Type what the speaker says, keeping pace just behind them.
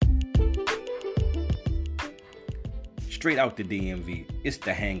Straight out the DMV, it's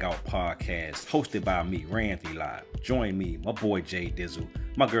the Hangout Podcast, hosted by me, Randy Live. Join me, my boy Jay Dizzle,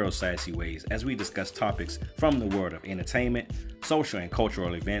 my girl Sassy Ways, as we discuss topics from the world of entertainment, social and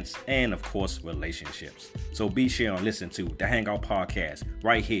cultural events, and of course, relationships. So be sure and listen to the Hangout Podcast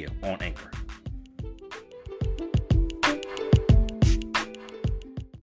right here on Anchor.